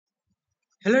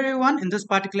Hello everyone, in this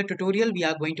particular tutorial we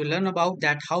are going to learn about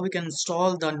that how we can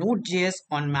install the Node.js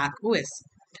on macOS.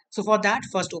 So for that,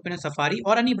 first open a Safari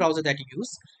or any browser that you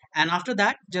use, and after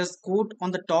that just go on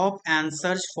the top and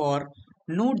search for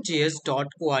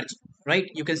nodejs.org. Right,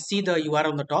 you can see the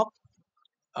URL on the top.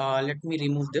 Let me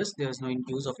remove this, there's no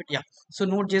use of it. Yeah, so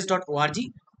nodejs.org,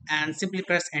 and simply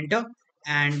press enter,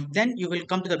 and then you will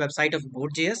come to the website of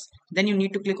Node.js. Then you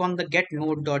need to click on the get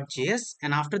node.js,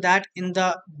 and after that in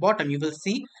the bottom you will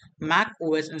see Mac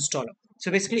OS installer.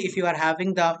 So basically if you are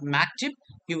having the Mac chip,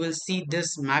 you will see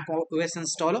this Mac OS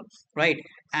installer, right?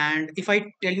 And if I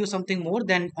tell you something more,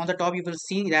 then on the top you will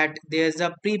see that there's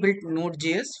a pre-built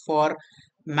Node.js for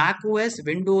Mac OS,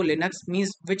 Windows, Linux,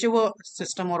 means whichever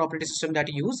system or operating system that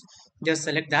you use, just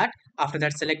select that. After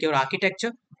that, select your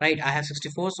architecture, right? I have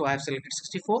 64, so I have selected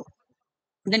 64.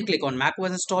 Then click on Mac OS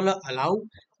installer, allow.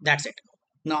 That's it.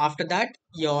 Now after that,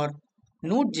 your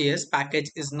Node.js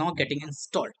package is now getting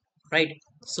installed, right?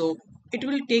 So it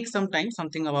will take some time,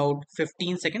 something about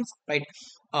 15 seconds, right?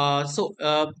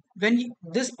 When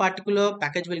this particular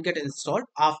package will get installed,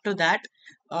 after that,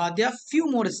 there are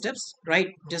few more steps, right?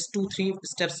 Just 2 3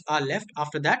 steps are left.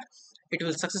 After that, it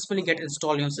will successfully get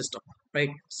installed in your system,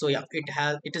 right? So yeah,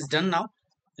 it is done now.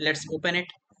 Let's open it.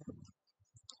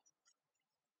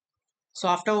 So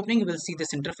after opening, you will see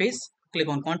this interface. Click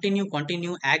on continue,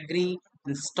 agree,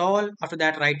 install. After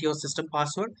that, write your system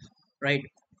password, right?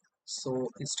 So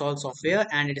install software,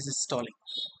 and it is installing.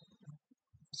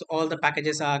 So all the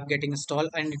packages are getting installed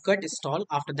and it got installed.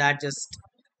 After that, just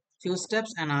few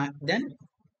steps, and then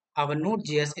our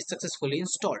Node.js is successfully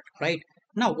installed, right?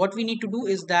 Now what we need to do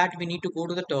is that we need to go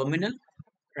to the terminal,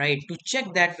 right, to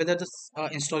check that whether this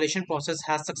installation process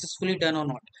has successfully done or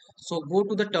not. So go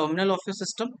to the terminal of your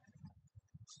system.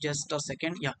 Just a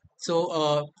second. Yeah,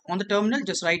 so on the terminal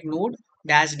just write node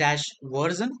dash dash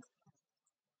version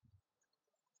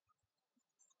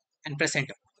and press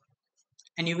enter,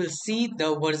 and you will see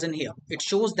the version here. It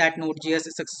shows that node.js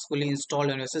is successfully installed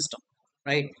on your system,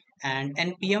 right? And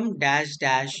npm dash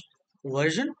dash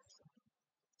version,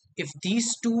 if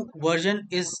these two version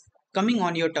is coming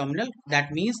on your terminal,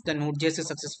 that means the node.js is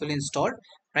successfully installed,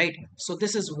 right? So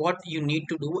this is what you need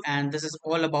to do, and this is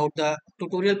all about the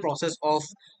tutorial process of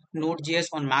node.js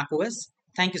on macOS.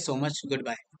 Thank you so much.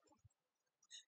 Goodbye.